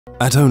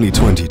At only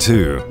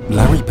 22,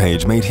 Larry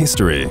Page made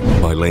history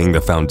by laying the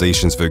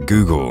foundations for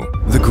Google,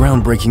 the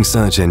groundbreaking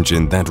search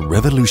engine that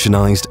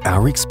revolutionized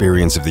our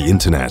experience of the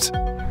internet.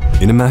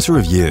 In a matter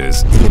of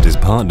years, he and his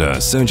partner,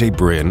 Sergey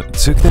Brin,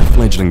 took their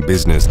fledgling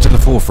business to the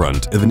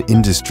forefront of an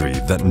industry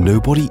that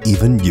nobody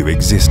even knew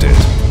existed.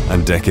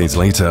 And decades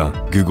later,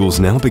 Google's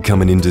now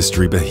become an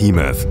industry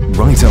behemoth,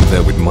 right up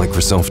there with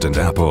Microsoft and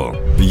Apple.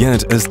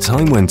 Yet, as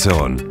time went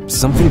on,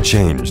 something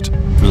changed.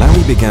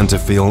 Larry began to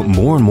feel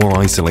more and more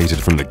isolated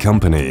from the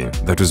company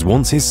that was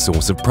once his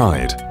source of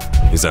pride.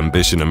 His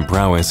ambition and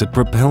prowess had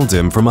propelled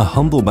him from a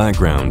humble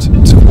background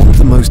to one of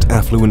the most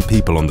affluent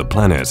people on the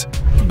planet,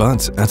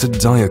 but at a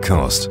dire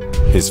cost.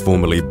 His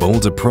formerly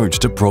bold approach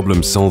to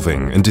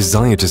problem-solving and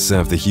desire to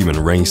serve the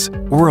human race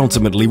were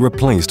ultimately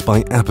replaced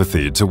by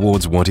apathy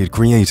towards what he'd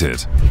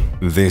created.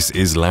 This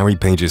is Larry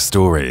Page's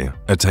story,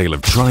 a tale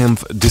of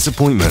triumph,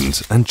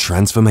 disappointment, and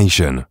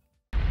transformation.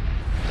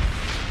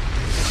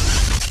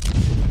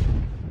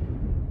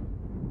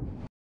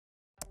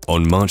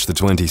 On March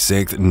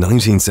 26,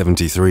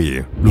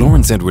 1973,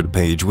 Lawrence Edward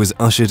Page was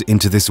ushered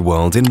into this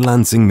world in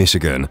Lansing,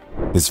 Michigan.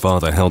 His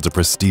father held a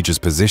prestigious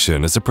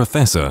position as a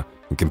professor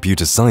in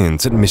computer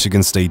science at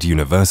Michigan State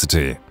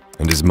University,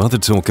 and his mother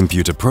taught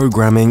computer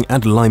programming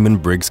at Lyman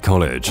Briggs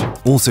College,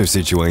 also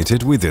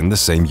situated within the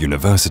same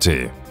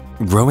university.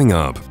 Growing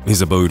up,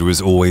 his abode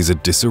was always a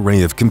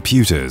disarray of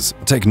computers,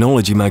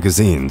 technology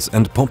magazines,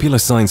 and popular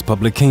science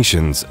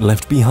publications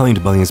left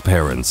behind by his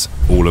parents,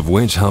 all of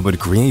which harbored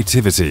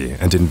creativity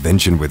and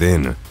invention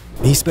within.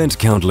 He spent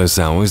countless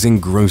hours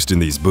engrossed in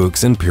these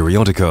books and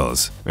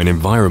periodicals, an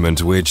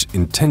environment which,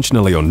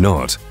 intentionally or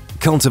not,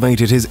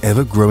 cultivated his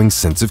ever-growing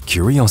sense of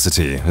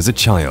curiosity as a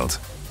child.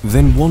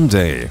 Then one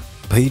day,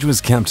 Page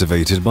was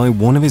captivated by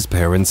one of his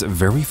parents'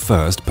 very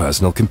first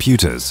personal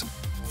computers.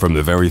 From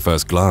the very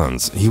first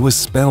glance, he was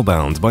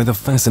spellbound by the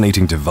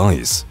fascinating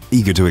device,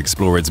 eager to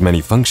explore its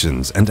many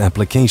functions and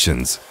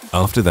applications.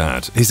 After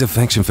that, his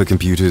affection for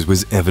computers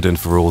was evident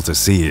for all to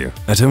see.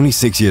 At only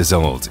 6 years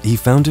old, he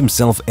found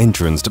himself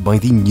entranced by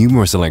the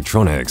numerous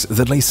electronics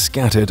that lay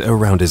scattered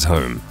around his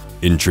home.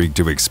 Intrigued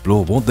to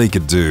explore what they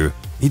could do,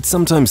 he'd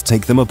sometimes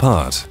take them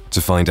apart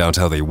to find out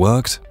how they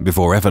worked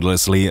before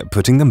effortlessly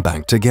putting them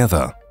back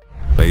together.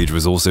 Page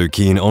was also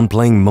keen on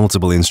playing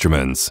multiple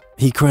instruments.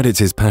 He credits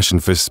his passion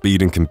for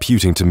speed and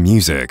computing to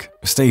music,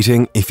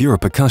 stating, "If you're a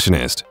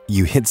percussionist,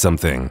 you hit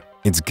something.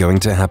 It's going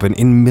to happen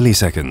in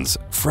milliseconds,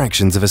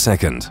 fractions of a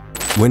second."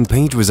 When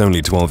Page was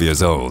only 12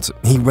 years old,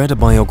 he read a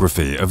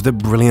biography of the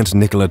brilliant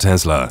Nikola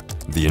Tesla,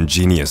 the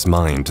ingenious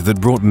mind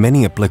that brought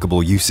many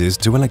applicable uses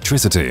to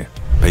electricity.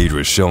 Page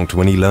was shocked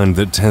when he learned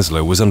that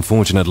Tesla was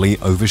unfortunately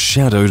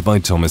overshadowed by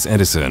Thomas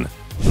Edison,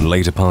 and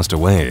later passed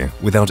away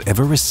without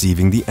ever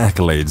receiving the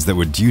accolades that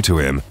were due to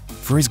him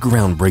for his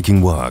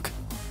groundbreaking work.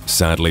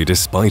 Sadly,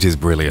 despite his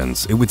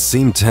brilliance, it would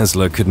seem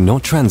Tesla could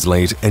not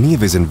translate any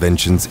of his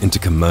inventions into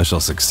commercial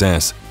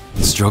success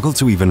and struggled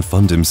to even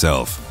fund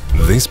himself.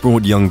 This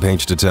brought young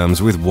Page to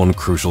terms with one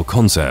crucial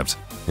concept.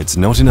 It's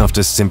not enough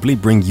to simply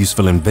bring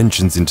useful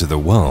inventions into the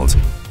world,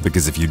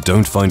 because if you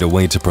don't find a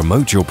way to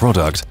promote your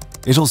product,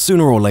 it'll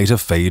sooner or later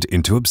fade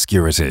into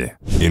obscurity.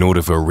 In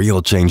order for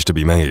real change to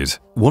be made,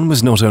 one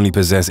must not only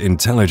possess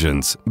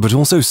intelligence, but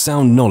also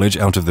sound knowledge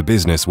out of the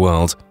business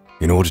world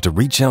in order to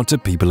reach out to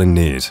people in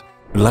need.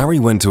 Larry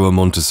went to a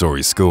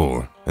Montessori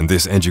school, and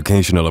this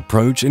educational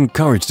approach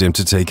encouraged him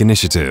to take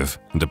initiative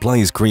and apply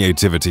his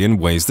creativity in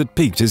ways that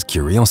piqued his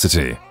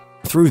curiosity.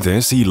 Through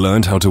this, he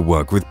learned how to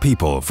work with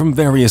people from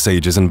various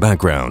ages and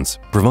backgrounds,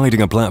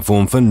 providing a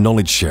platform for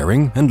knowledge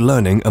sharing and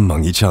learning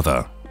among each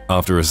other.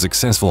 After a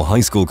successful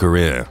high school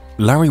career,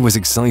 Larry was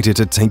excited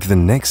to take the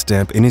next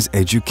step in his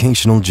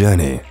educational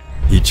journey.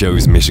 He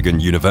chose Michigan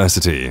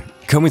University,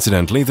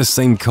 coincidentally the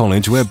same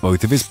college where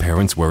both of his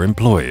parents were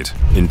employed,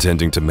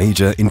 intending to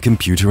major in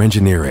computer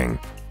engineering.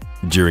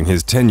 During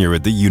his tenure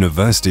at the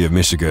University of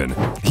Michigan,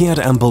 he had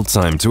ample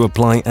time to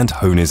apply and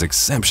hone his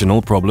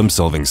exceptional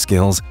problem-solving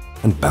skills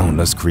and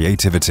boundless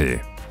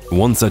creativity.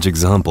 One such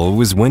example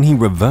was when he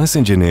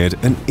reverse-engineered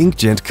an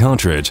inkjet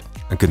cartridge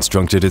and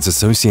constructed its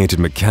associated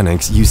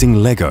mechanics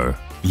using Lego.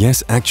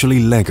 Yes, actually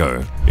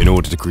Lego, in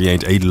order to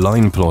create a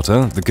line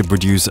plotter that could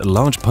produce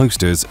large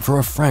posters for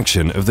a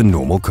fraction of the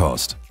normal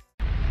cost.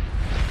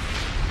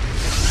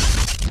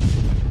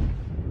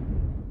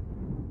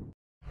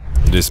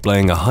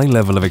 Displaying a high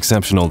level of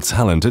exceptional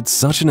talent at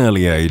such an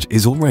early age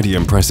is already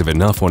impressive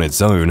enough on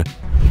its own,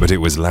 but it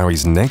was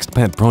Larry's next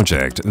pet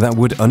project that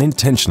would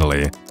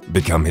unintentionally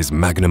become his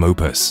magnum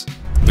opus.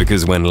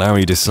 Because when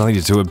Larry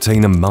decided to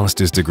obtain a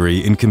master's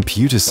degree in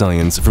computer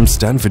science from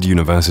Stanford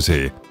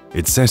University,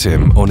 it set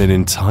him on an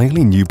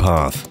entirely new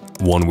path,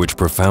 one which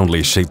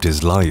profoundly shaped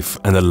his life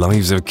and the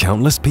lives of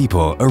countless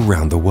people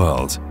around the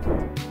world.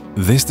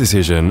 This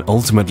decision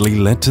ultimately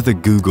led to the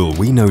Google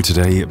we know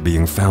today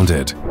being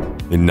founded.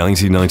 In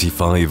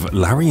 1995,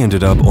 Larry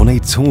ended up on a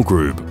tour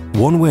group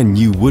one where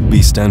new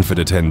would-be Stanford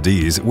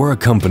attendees were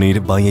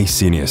accompanied by a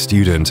senior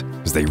student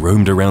as they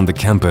roamed around the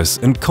campus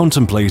and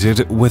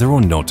contemplated whether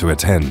or not to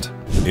attend.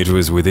 It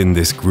was within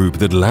this group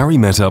that Larry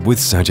met up with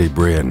Sergey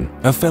Brin,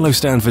 a fellow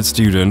Stanford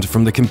student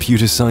from the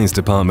computer science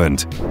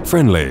department.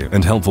 Friendly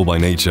and helpful by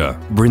nature,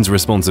 Brin's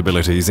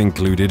responsibilities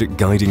included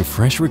guiding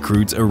fresh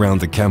recruits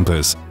around the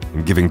campus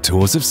and giving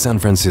tours of San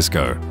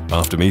Francisco.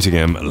 After meeting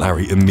him,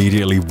 Larry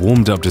immediately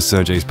warmed up to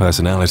Sergey's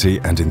personality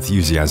and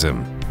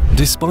enthusiasm.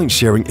 Despite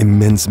sharing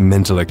immense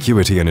mental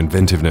acuity and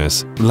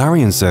inventiveness,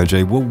 Larry and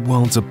Sergey were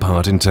worlds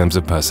apart in terms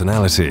of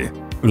personality.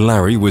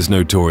 Larry was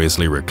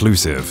notoriously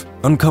reclusive,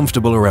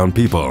 uncomfortable around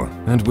people,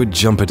 and would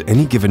jump at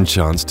any given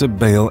chance to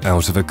bail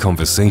out of a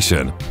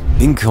conversation.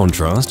 In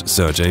contrast,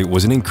 Sergey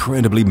was an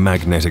incredibly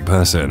magnetic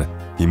person.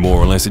 He more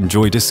or less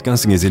enjoyed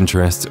discussing his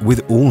interests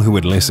with all who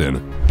would listen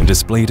and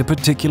displayed a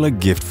particular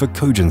gift for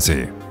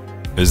cogency.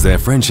 As their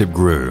friendship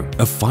grew,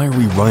 a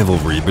fiery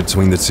rivalry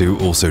between the two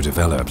also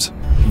developed.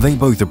 They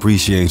both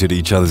appreciated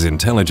each other's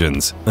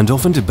intelligence and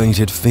often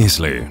debated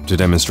fiercely to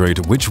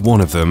demonstrate which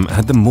one of them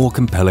had the more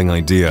compelling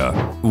idea.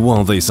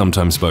 While they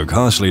sometimes spoke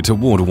harshly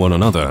toward one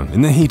another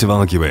in the heat of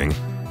arguing,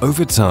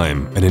 over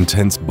time an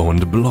intense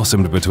bond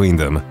blossomed between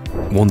them,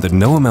 one that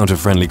no amount of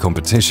friendly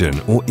competition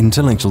or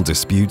intellectual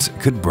disputes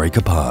could break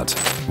apart.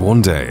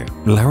 One day,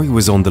 Larry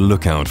was on the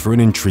lookout for an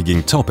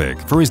intriguing topic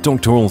for his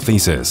doctoral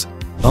thesis.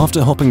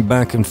 After hopping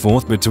back and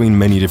forth between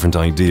many different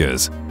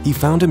ideas, he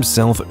found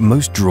himself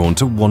most drawn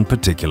to one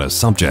particular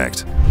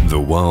subject: the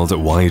World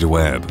Wide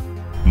Web.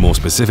 More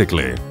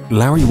specifically,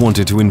 Larry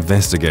wanted to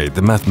investigate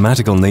the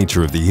mathematical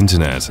nature of the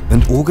internet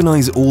and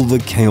organize all the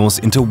chaos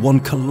into one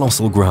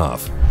colossal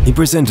graph. He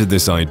presented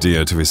this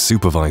idea to his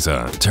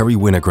supervisor, Terry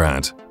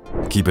Winograd.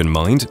 Keep in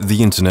mind,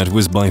 the internet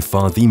was by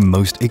far the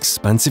most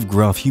expansive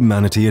graph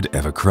humanity had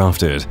ever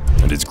crafted,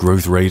 and its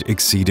growth rate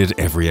exceeded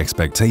every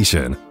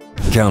expectation.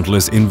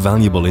 Countless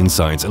invaluable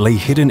insights lay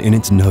hidden in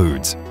its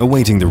nodes,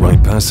 awaiting the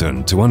right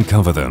person to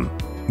uncover them.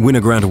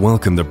 Winograd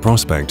welcomed the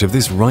prospect of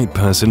this right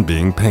person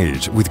being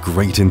Page with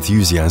great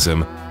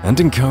enthusiasm and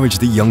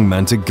encouraged the young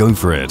man to go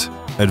for it,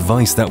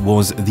 advice that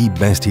was the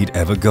best he'd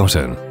ever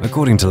gotten,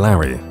 according to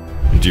Larry.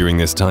 During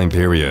this time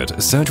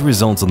period, search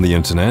results on the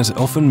internet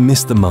often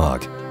missed the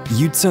mark.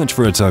 You'd search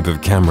for a type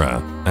of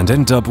camera and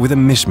end up with a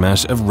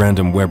mishmash of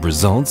random web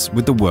results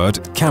with the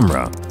word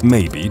camera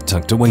maybe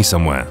tucked away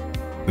somewhere.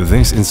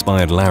 This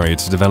inspired Larry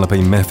to develop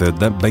a method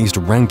that based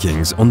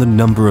rankings on the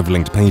number of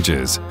linked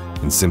pages.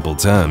 In simple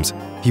terms,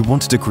 he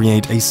wanted to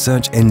create a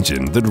search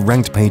engine that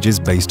ranked pages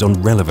based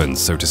on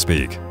relevance, so to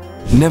speak.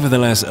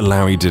 Nevertheless,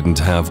 Larry didn't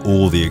have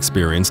all the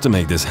experience to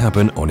make this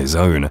happen on his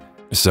own.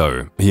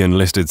 So, he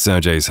enlisted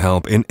Sergey's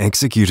help in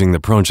executing the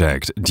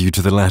project due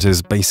to the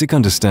latter's basic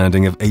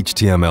understanding of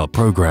HTML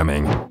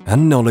programming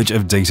and knowledge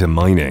of data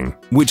mining,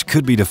 which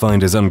could be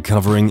defined as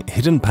uncovering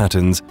hidden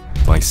patterns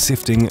by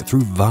sifting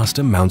through vast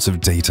amounts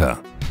of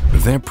data.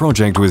 Their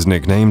project was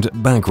nicknamed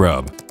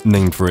Backrub,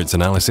 named for its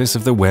analysis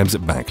of the web's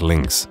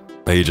backlinks.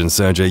 Page and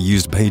Sergey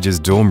used Page's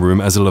dorm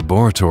room as a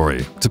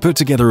laboratory to put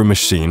together a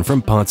machine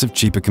from parts of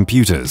cheaper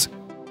computers.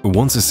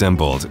 Once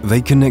assembled,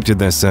 they connected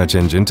their search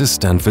engine to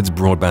Stanford's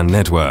broadband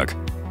network.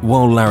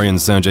 While Larry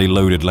and Sergey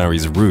loaded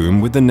Larry's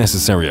room with the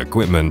necessary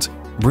equipment,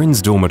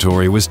 Brin's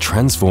dormitory was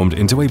transformed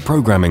into a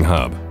programming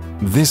hub.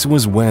 This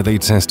was where they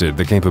tested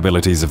the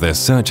capabilities of their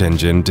search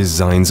engine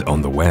designs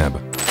on the web.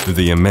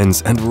 The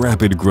immense and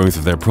rapid growth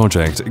of their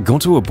project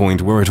got to a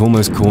point where it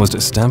almost caused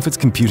Stanford's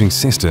computing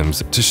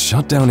systems to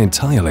shut down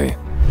entirely.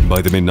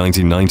 By the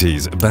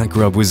mid-1990s,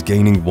 Backrub was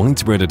gaining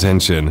widespread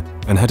attention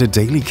and had a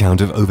daily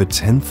count of over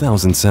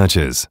 10,000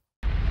 searches.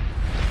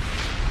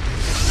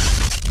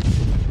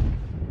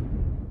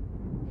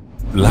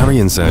 Larry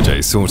and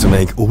Sergey sought to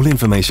make all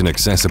information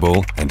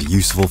accessible and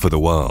useful for the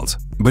world,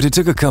 but it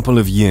took a couple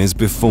of years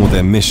before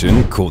their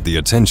mission caught the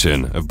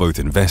attention of both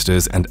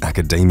investors and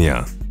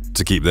academia.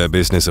 To keep their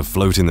business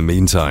afloat in the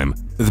meantime,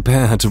 the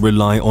pair had to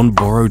rely on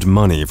borrowed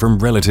money from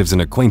relatives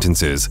and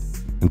acquaintances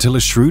until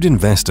a shrewd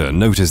investor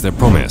noticed their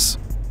promise.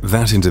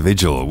 That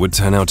individual would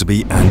turn out to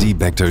be Andy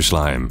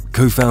Bechtolsheim,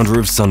 co-founder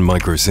of Sun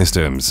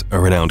Microsystems, a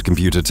renowned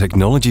computer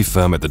technology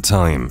firm at the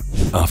time.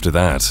 After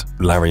that,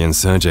 Larry and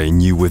Sergey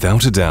knew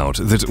without a doubt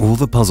that all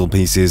the puzzle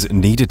pieces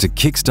needed to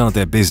kickstart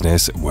their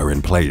business were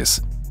in place.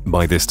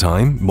 By this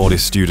time,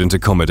 modest student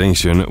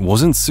accommodation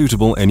wasn't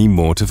suitable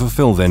anymore to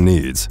fulfill their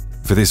needs.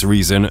 For this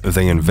reason,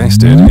 they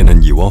invested in a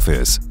new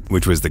office,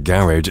 which was the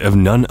garage of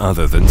none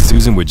other than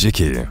Susan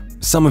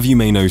Wojcicki. Some of you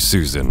may know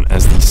Susan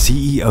as the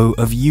CEO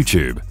of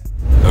YouTube.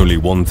 Only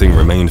one thing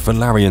remained for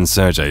Larry and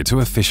Sergey to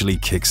officially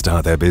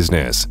kickstart their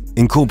business,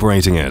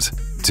 incorporating it.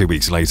 2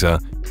 weeks later,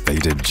 they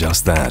did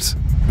just that.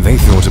 They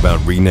thought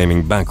about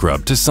renaming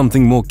Backrub to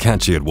something more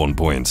catchy at one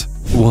point.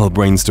 While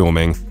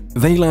brainstorming,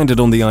 they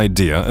landed on the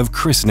idea of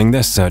christening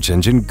their search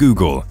engine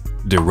Google,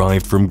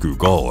 derived from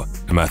Google,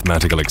 a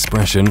mathematical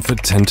expression for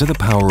 10 to the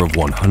power of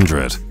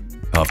 100.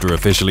 After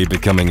officially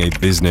becoming a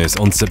business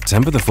on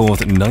September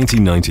 4th,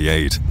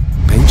 1998,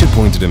 Page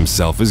appointed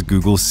himself as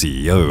Google's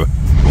CEO,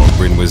 while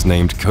Brin was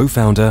named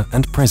co-founder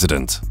and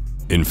president.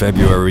 In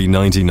February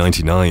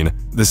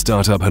 1999, the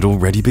startup had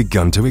already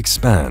begun to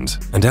expand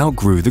and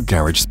outgrew the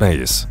garage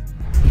space.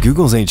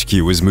 Google's HQ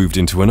was moved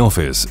into an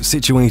office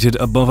situated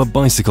above a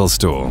bicycle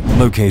store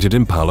located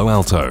in Palo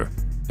Alto.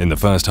 In the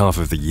first half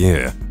of the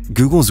year,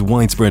 Google's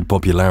widespread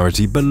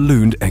popularity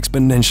ballooned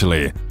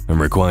exponentially and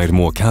required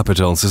more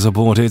capital to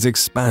support its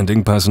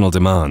expanding personal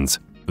demands.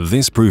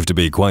 This proved to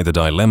be quite the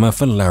dilemma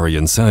for Larry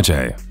and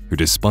Sergey, who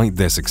despite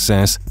their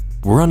success,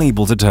 were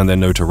unable to turn their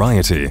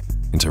notoriety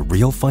into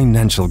real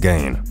financial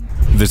gain.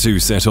 The two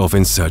set off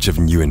in search of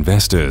new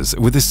investors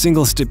with a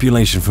single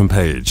stipulation from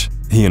Page.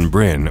 He and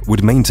Brin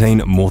would maintain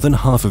more than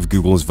half of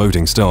Google's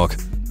voting stock,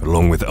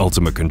 along with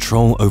ultimate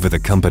control over the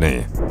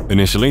company.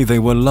 Initially, they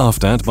were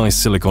laughed at by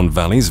Silicon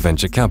Valley's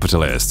venture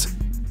capitalists.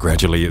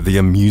 Gradually, the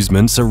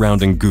amusement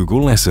surrounding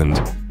Google lessened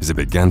as it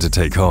began to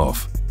take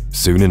off.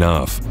 Soon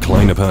enough,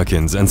 Kleiner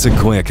Perkins and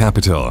Sequoia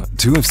Capital,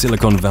 two of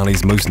Silicon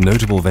Valley's most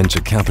notable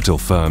venture capital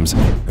firms,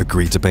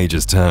 agreed to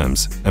Page's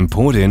terms and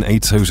poured in a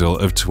total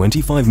of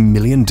 $25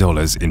 million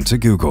into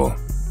Google.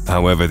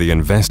 However, the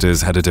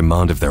investors had a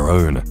demand of their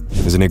own.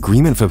 As an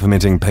agreement for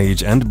permitting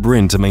Page and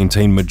Brin to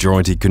maintain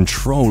majority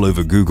control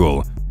over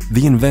Google,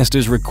 the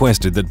investors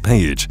requested that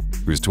Page,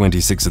 who was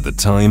 26 at the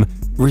time,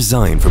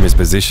 resign from his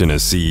position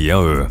as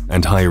CEO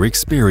and hire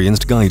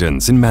experienced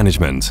guidance in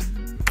management.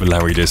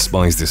 Larry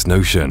despised this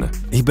notion.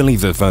 He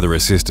believed that further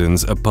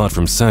assistance apart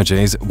from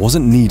Sergey's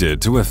wasn't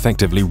needed to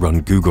effectively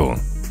run Google.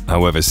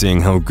 However, seeing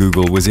how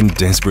Google was in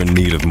desperate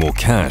need of more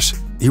cash,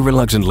 he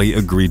reluctantly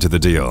agreed to the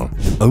deal,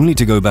 only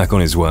to go back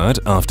on his word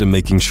after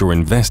making sure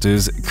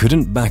investors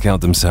couldn't back out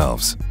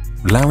themselves.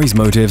 Larry's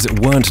motives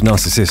weren't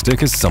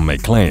narcissistic as some may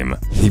claim.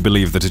 He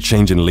believed that a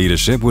change in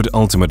leadership would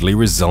ultimately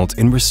result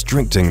in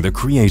restricting the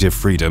creative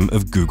freedom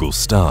of Google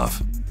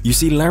staff. You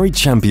see, Larry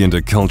championed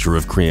a culture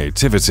of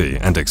creativity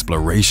and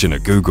exploration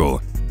at Google,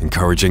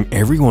 encouraging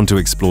everyone to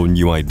explore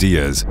new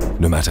ideas,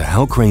 no matter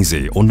how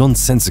crazy or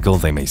nonsensical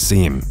they may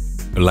seem.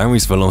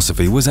 Larry's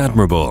philosophy was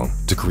admirable.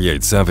 To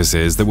create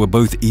services that were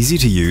both easy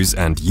to use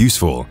and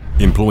useful,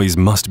 employees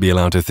must be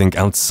allowed to think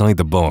outside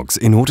the box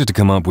in order to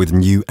come up with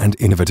new and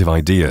innovative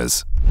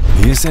ideas.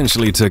 He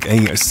essentially took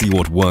a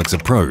see-what-works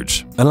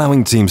approach,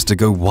 allowing teams to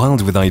go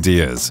wild with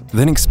ideas,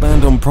 then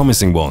expand on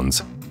promising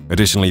ones.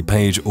 Additionally,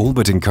 Page all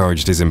but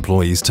encouraged his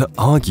employees to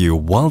argue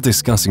while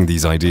discussing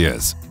these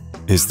ideas.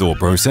 His thought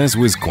process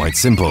was quite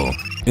simple.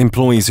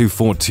 Employees who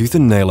fought tooth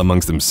and nail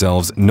amongst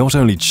themselves not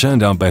only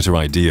churned out better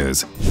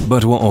ideas,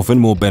 but were often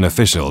more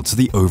beneficial to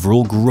the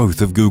overall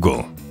growth of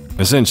Google.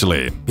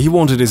 Essentially, he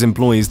wanted his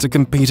employees to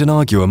compete and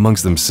argue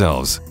amongst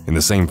themselves in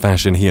the same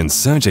fashion he and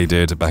Sergey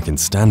did back in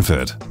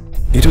Stanford.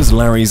 It was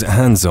Larry's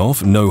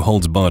hands-off,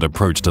 no-holds-barred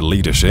approach to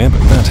leadership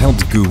that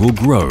helped Google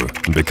grow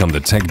and become the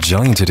tech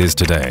giant it is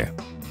today.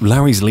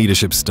 Larry's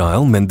leadership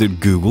style meant that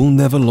Google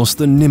never lost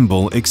the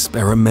nimble,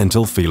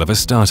 experimental feel of a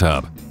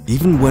startup,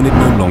 even when it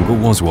no longer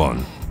was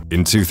one.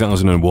 In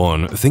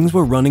 2001, things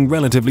were running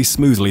relatively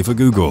smoothly for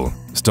Google.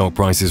 Stock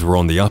prices were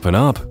on the up and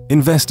up,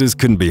 investors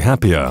couldn't be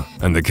happier,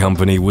 and the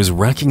company was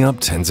racking up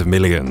tens of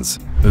millions.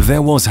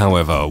 There was,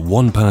 however,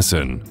 one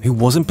person who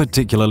wasn't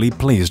particularly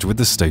pleased with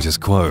the status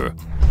quo,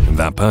 and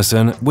that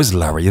person was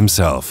Larry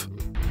himself.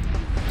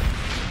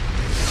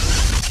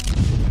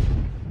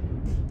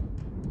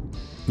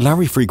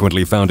 Larry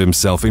frequently found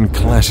himself in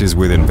clashes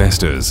with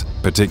investors,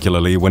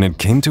 particularly when it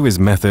came to his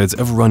methods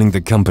of running the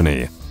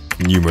company.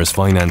 Numerous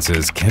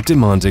financiers kept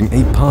demanding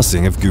a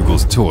passing of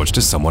Google's torch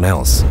to someone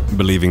else,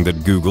 believing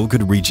that Google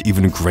could reach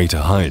even greater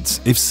heights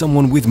if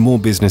someone with more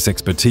business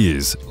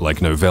expertise, like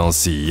Novell's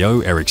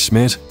CEO Eric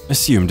Schmidt,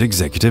 assumed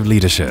executive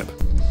leadership.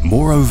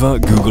 Moreover,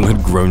 Google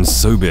had grown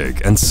so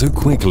big and so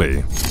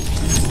quickly,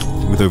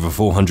 with over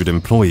 400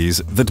 employees,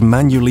 that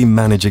manually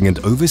managing and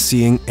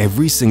overseeing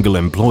every single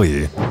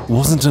employee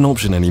wasn't an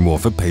option anymore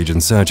for Page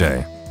and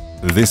Sergey.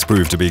 This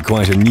proved to be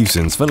quite a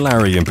nuisance for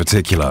Larry in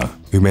particular,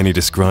 who many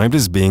described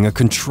as being a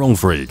control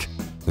freak.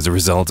 As a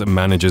result,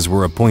 managers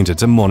were appointed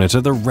to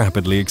monitor the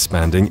rapidly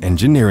expanding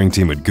engineering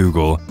team at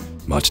Google,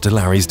 much to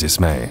Larry's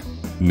dismay.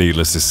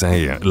 Needless to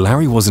say,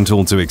 Larry wasn't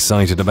all too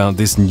excited about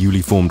this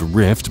newly formed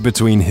rift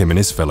between him and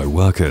his fellow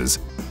workers.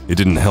 It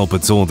didn't help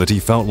at all that he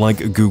felt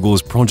like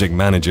Google's project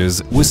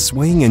managers were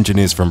swaying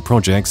engineers from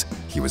projects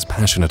he was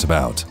passionate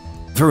about.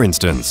 For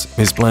instance,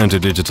 his plan to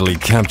digitally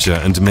capture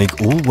and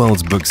make all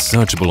world's books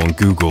searchable on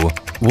Google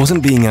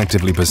wasn't being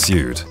actively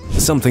pursued,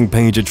 something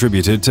Page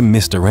attributed to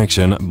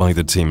misdirection by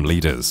the team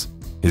leaders.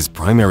 His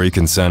primary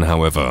concern,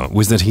 however,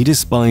 was that he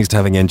despised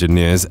having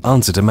engineers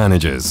answer to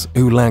managers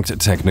who lacked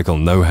technical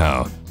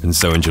know-how, and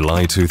so in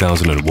July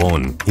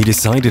 2001, he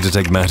decided to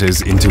take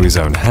matters into his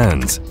own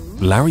hands.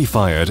 Larry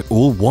fired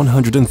all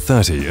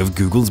 130 of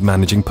Google's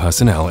managing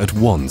personnel at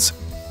once.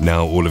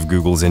 Now all of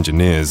Google's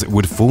engineers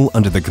would fall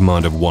under the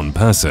command of one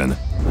person,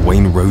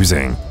 Wayne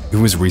Rosing,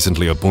 who was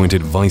recently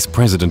appointed Vice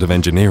President of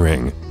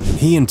Engineering.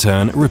 He in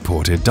turn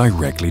reported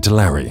directly to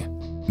Larry.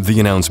 The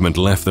announcement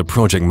left the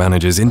project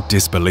managers in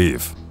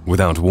disbelief.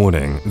 Without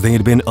warning, they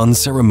had been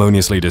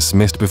unceremoniously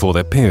dismissed before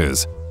their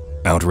peers.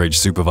 Outraged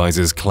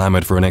supervisors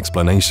clamored for an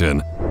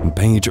explanation, and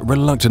Page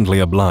reluctantly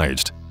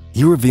obliged.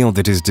 he revealed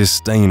that his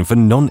disdain for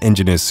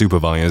non-engineer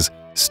supervisors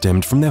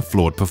stemmed from their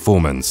flawed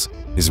performance.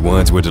 His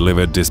words were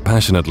delivered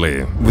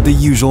dispassionately, with the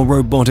usual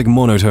robotic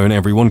monotone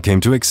everyone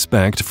came to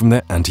expect from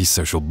their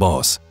antisocial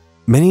boss.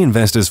 Many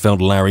investors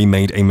felt Larry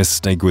made a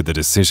mistake with the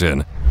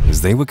decision,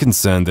 as they were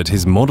concerned that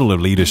his model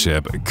of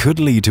leadership could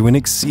lead to an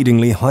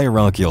exceedingly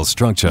hierarchical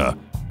structure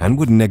and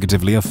would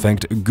negatively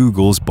affect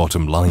Google's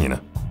bottom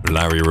line.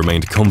 Larry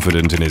remained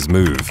confident in his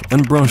move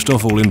and brushed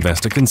off all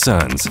investor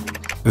concerns.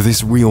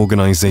 This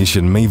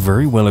reorganization may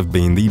very well have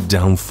been the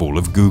downfall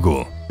of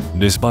Google.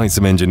 Despite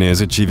some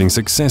engineers achieving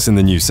success in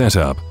the new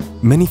setup,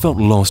 many felt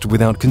lost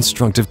without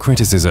constructive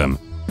criticism.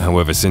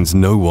 However, since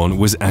no one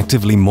was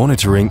actively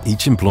monitoring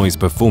each employee's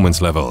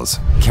performance levels,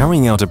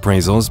 carrying out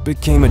appraisals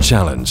became a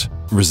challenge,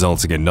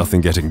 resulting in nothing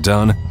getting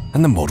done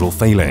and the model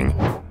failing.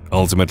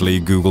 Ultimately,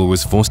 Google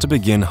was forced to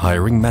begin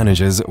hiring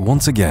managers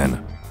once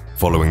again.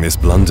 Following this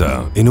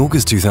blunder, in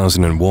August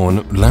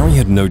 2001, Larry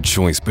had no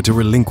choice but to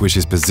relinquish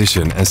his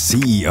position as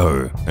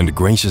CEO and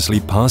graciously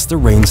pass the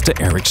reins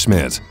to Eric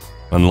Schmidt.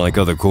 Unlike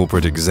other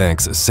corporate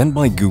execs sent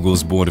by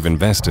Google's board of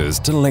investors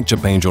to lecture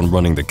Page on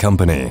running the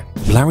company,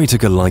 Larry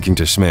took a liking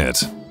to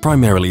Schmidt,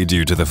 primarily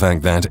due to the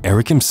fact that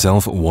Eric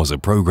himself was a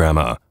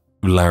programmer.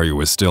 Larry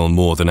was still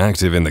more than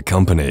active in the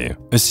company,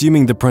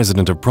 assuming the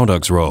president of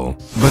products role,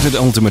 but had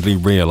ultimately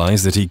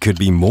realized that he could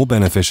be more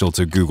beneficial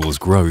to Google's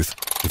growth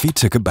if he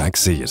took a back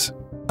seat.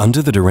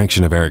 Under the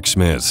direction of Eric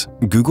Schmidt,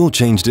 Google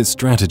changed its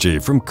strategy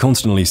from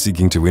constantly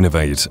seeking to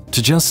innovate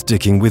to just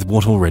sticking with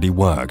what already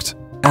worked: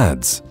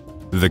 ads.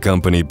 The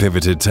company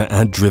pivoted to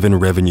ad-driven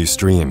revenue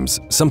streams,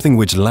 something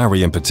which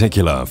Larry in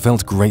particular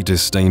felt great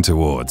disdain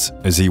towards,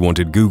 as he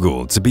wanted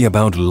Google to be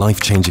about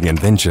life-changing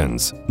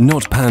inventions,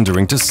 not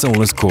pandering to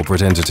soulless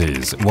corporate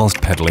entities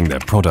whilst peddling their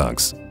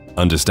products.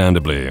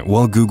 Understandably,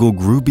 while Google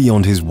grew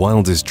beyond his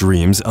wildest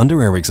dreams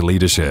under Eric's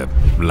leadership,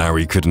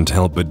 Larry couldn't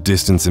help but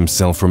distance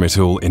himself from it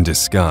all in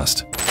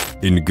disgust.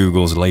 In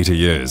Google's later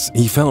years,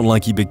 he felt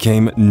like he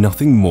became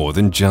nothing more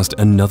than just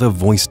another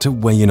voice to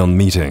weigh in on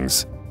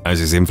meetings. As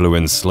his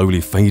influence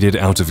slowly faded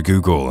out of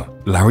Google,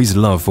 Larry's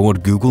love for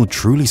what Google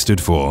truly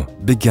stood for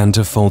began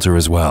to falter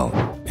as well.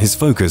 His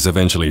focus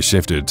eventually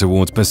shifted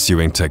towards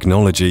pursuing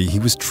technology he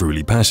was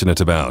truly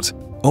passionate about,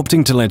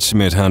 opting to let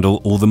Schmidt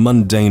handle all the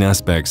mundane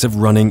aspects of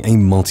running a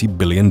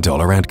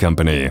multi-billion-dollar ad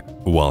company,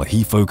 while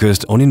he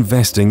focused on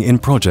investing in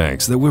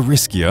projects that were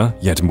riskier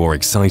yet more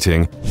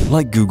exciting,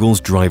 like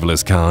Google's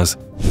driverless cars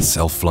and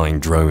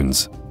self-flying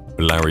drones.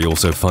 Larry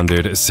also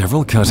funded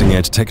several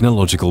cutting-edge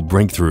technological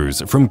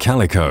breakthroughs, from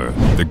Calico,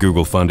 the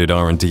Google-funded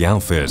R&D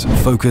outfit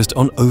focused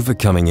on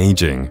overcoming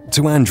aging,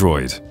 to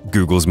Android,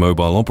 Google's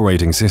mobile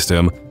operating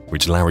system,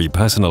 which Larry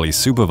personally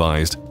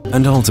supervised,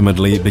 and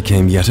ultimately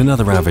became yet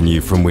another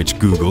avenue from which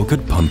Google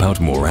could pump out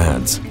more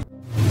ads.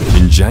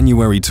 In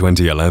January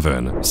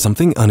 2011,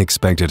 something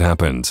unexpected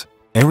happened.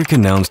 Eric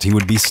announced he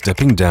would be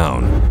stepping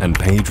down, and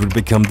Page would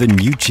become the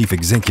new chief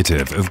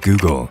executive of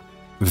Google.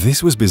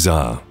 This was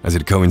bizarre, as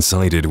it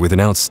coincided with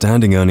an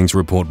outstanding earnings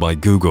report by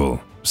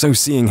Google, so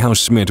seeing how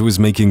Schmidt was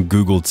making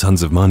Google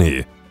tons of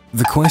money,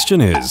 the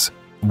question is,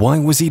 why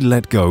was he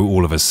let go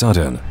all of a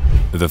sudden?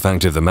 The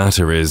fact of the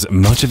matter is,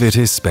 much of it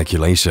is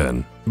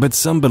speculation, but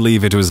some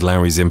believe it was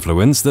Larry's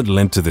influence that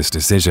led to this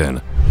decision,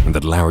 and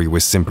that Larry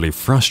was simply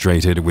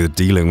frustrated with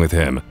dealing with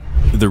him.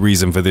 The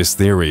reason for this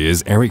theory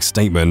is Eric's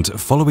statement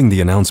following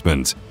the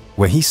announcement,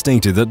 where he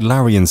stated that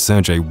Larry and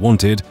Sergey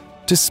wanted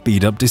to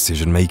speed up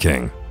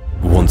decision-making.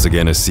 Once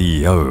again as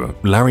CEO,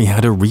 Larry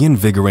had a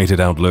reinvigorated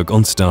outlook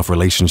on staff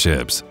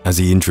relationships as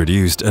he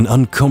introduced an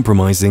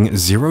uncompromising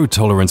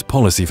zero-tolerance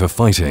policy for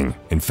fighting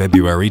in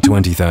February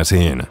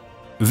 2013.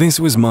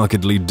 This was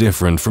markedly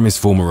different from his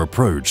former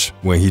approach,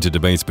 where heated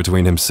debates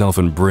between himself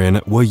and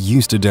Brin were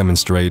used to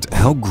demonstrate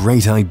how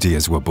great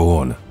ideas were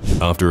born.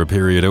 After a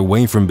period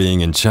away from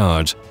being in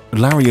charge,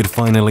 Larry had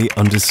finally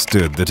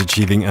understood that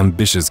achieving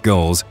ambitious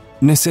goals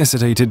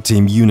necessitated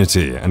team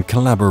unity and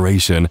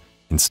collaboration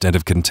instead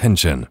of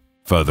contention.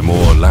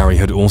 Furthermore, Larry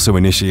had also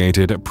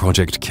initiated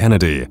Project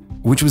Kennedy,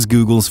 which was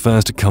Google's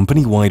first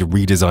company-wide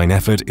redesign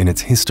effort in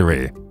its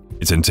history.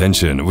 Its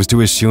intention was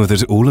to assure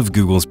that all of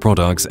Google's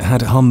products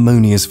had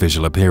harmonious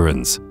visual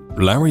appearance.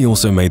 Larry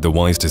also made the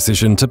wise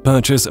decision to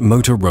purchase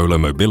Motorola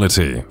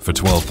Mobility for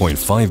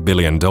 $12.5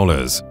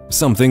 billion,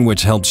 something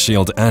which helped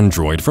shield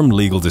Android from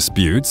legal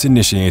disputes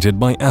initiated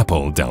by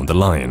Apple down the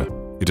line.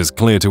 It is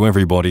clear to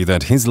everybody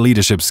that his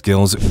leadership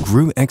skills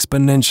grew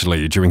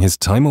exponentially during his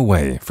time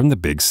away from the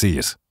big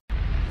seat.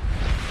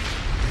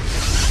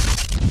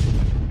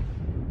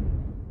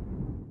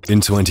 In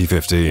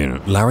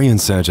 2015, Larry and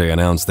Sergey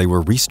announced they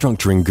were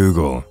restructuring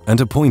Google and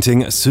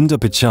appointing Sundar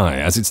Pichai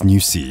as its new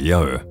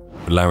CEO.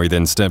 Larry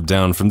then stepped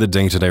down from the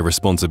day-to-day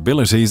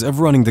responsibilities of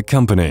running the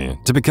company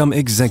to become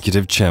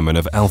executive chairman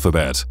of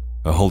Alphabet,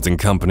 a holding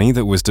company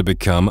that was to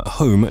become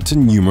home to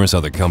numerous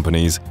other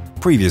companies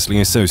previously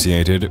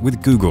associated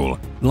with Google,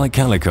 like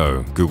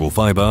Calico, Google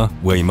Fiber,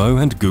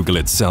 Waymo, and Google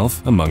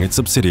itself among its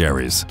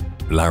subsidiaries.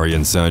 Larry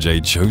and Sergey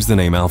chose the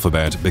name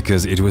Alphabet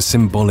because it was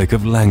symbolic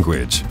of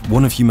language,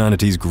 one of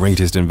humanity's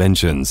greatest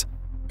inventions,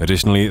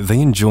 Additionally, they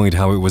enjoyed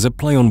how it was a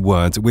play on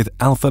words with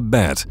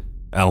alphabet,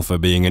 alpha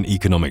being an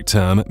economic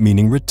term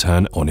meaning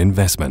return on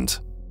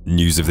investment.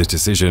 News of this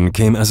decision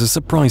came as a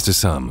surprise to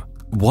some.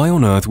 Why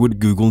on earth would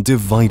Google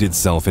divide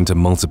itself into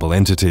multiple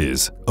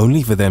entities,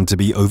 only for them to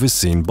be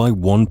overseen by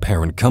one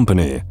parent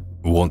company?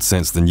 What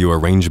sets the new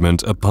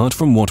arrangement apart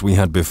from what we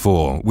had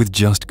before with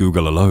just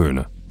Google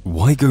alone?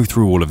 Why go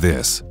through all of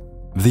this?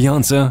 The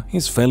answer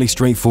is fairly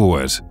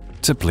straightforward: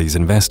 to please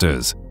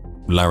investors.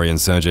 Larry and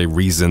Sergey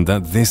reasoned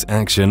that this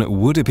action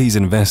would appease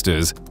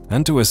investors,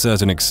 and to a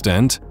certain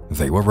extent,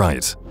 they were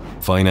right.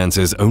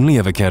 Finances only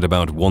ever cared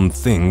about one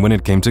thing when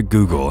it came to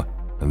Google,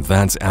 and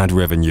that's ad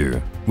revenue,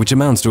 which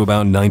amounts to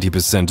about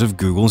 90% of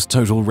Google's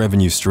total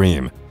revenue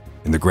stream.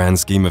 In the grand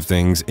scheme of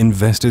things,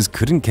 investors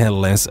couldn't care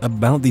less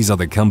about these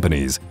other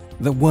companies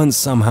that weren't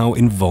somehow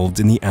involved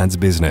in the ads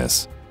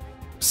business.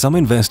 Some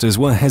investors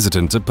were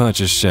hesitant to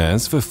purchase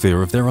shares for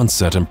fear of their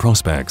uncertain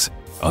prospects.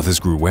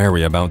 Others grew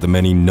wary about the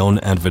many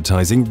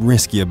non-advertising,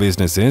 riskier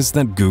businesses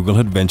that Google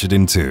had ventured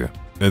into.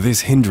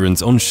 This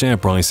hindrance on share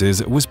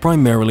prices was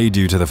primarily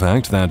due to the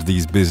fact that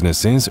these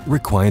businesses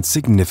required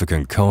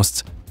significant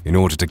costs in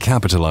order to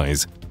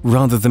capitalize,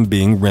 rather than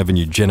being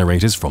revenue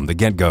generators from the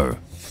get-go.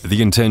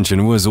 The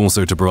intention was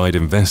also to provide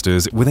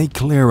investors with a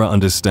clearer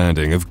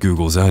understanding of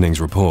Google's earnings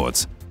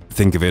reports.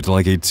 Think of it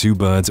like a two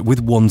birds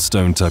with one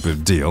stone type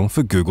of deal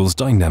for Google's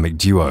dynamic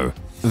duo.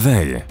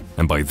 They,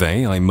 and by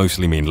they I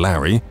mostly mean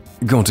Larry,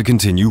 got to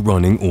continue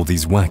running all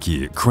these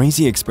wacky,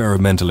 crazy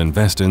experimental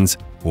investments,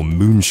 or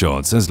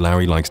moonshots as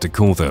Larry likes to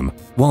call them,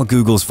 while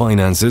Google's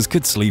finances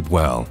could sleep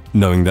well,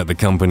 knowing that the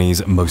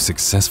company's most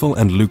successful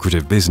and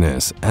lucrative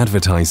business,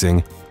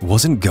 advertising,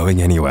 wasn't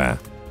going anywhere.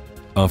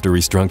 After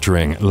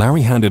restructuring,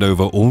 Larry handed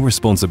over all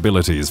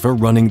responsibilities for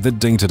running the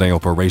day-to-day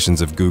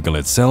operations of Google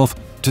itself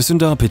to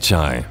Sundar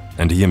Pichai,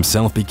 and he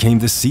himself became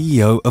the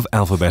CEO of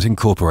Alphabet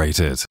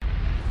Incorporated.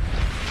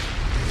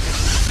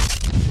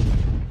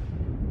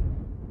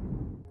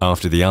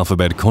 After the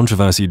Alphabet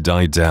controversy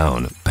died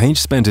down, Page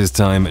spent his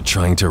time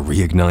trying to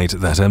reignite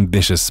that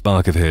ambitious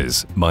spark of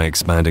his by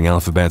expanding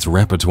Alphabet's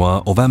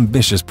repertoire of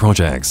ambitious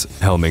projects,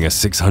 helming a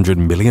 $600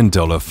 million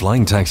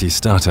flying taxi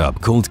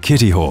startup called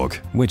Kitty Hawk,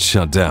 which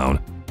shut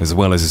down, as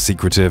well as a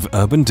secretive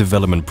urban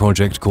development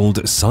project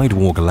called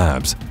Sidewalk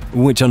Labs,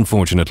 which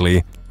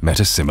unfortunately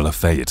met a similar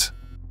fate.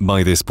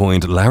 By this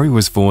point, Larry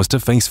was forced to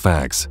face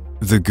facts.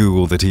 The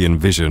Google that he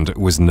envisioned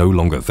was no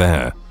longer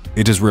there.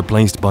 It is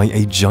replaced by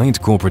a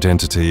giant corporate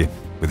entity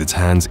with its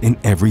hands in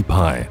every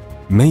pie.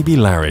 Maybe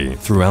Larry,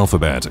 through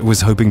Alphabet, was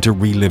hoping to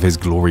relive his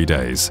glory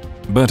days.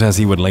 But as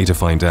he would later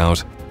find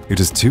out, it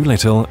is too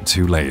little,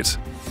 too late.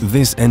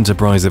 This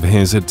enterprise of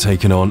his had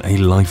taken on a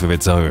life of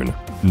its own.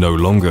 No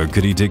longer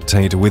could he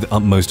dictate with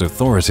utmost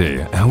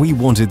authority how he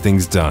wanted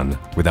things done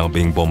without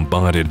being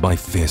bombarded by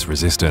fierce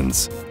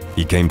resistance.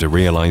 He came to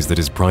realize that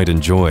his pride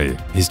and joy,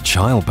 his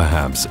child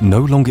perhaps,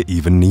 no longer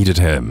even needed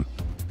him.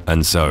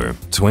 And so,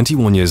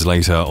 21 years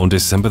later, on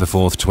December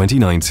 4,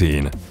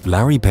 2019,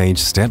 Larry Page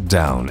stepped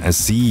down as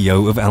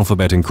CEO of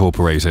Alphabet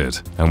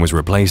Incorporated and was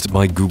replaced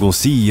by Google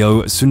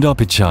CEO Sundar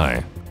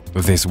Pichai.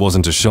 This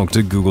wasn't a shock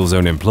to Google's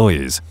own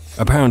employees.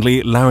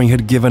 Apparently, Larry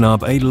had given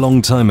up a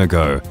long time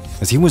ago,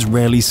 as he was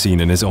rarely seen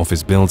in his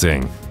office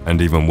building,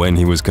 and even when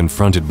he was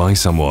confronted by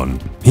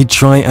someone, he'd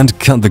try and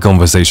cut the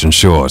conversation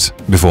short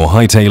before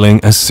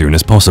hightailing as soon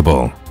as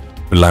possible.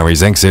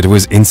 Larry's exit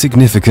was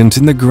insignificant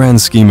in the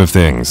grand scheme of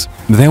things.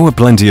 There were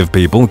plenty of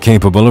people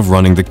capable of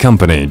running the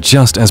company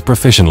just as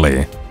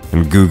proficiently,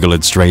 and Google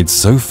had strayed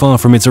so far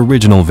from its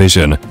original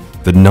vision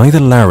that neither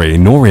Larry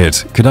nor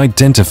it could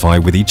identify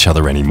with each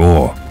other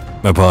anymore.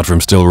 Apart from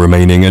still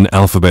remaining an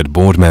Alphabet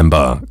board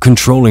member,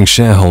 controlling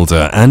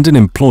shareholder, and an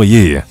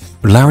employee,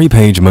 Larry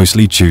Page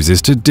mostly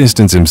chooses to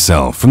distance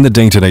himself from the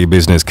day-to-day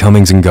business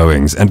comings and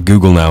goings at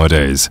Google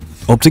nowadays,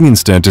 opting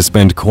instead to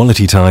spend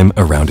quality time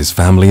around his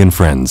family and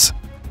friends.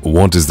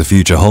 What does the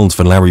future hold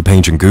for Larry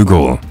Page and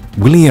Google?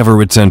 Will he ever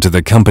return to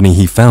the company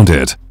he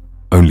founded?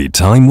 Only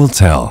time will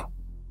tell.